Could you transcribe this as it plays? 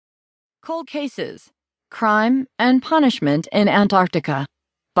Cold Cases, Crime and Punishment in Antarctica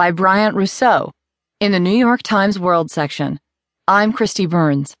by Bryant Rousseau in the New York Times World section. I'm Christy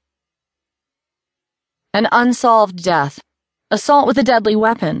Burns. An unsolved death, assault with a deadly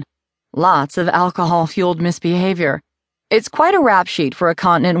weapon, lots of alcohol-fueled misbehavior. It's quite a rap sheet for a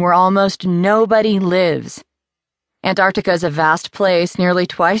continent where almost nobody lives. Antarctica is a vast place, nearly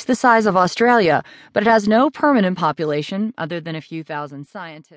twice the size of Australia, but it has no permanent population other than a few thousand scientists.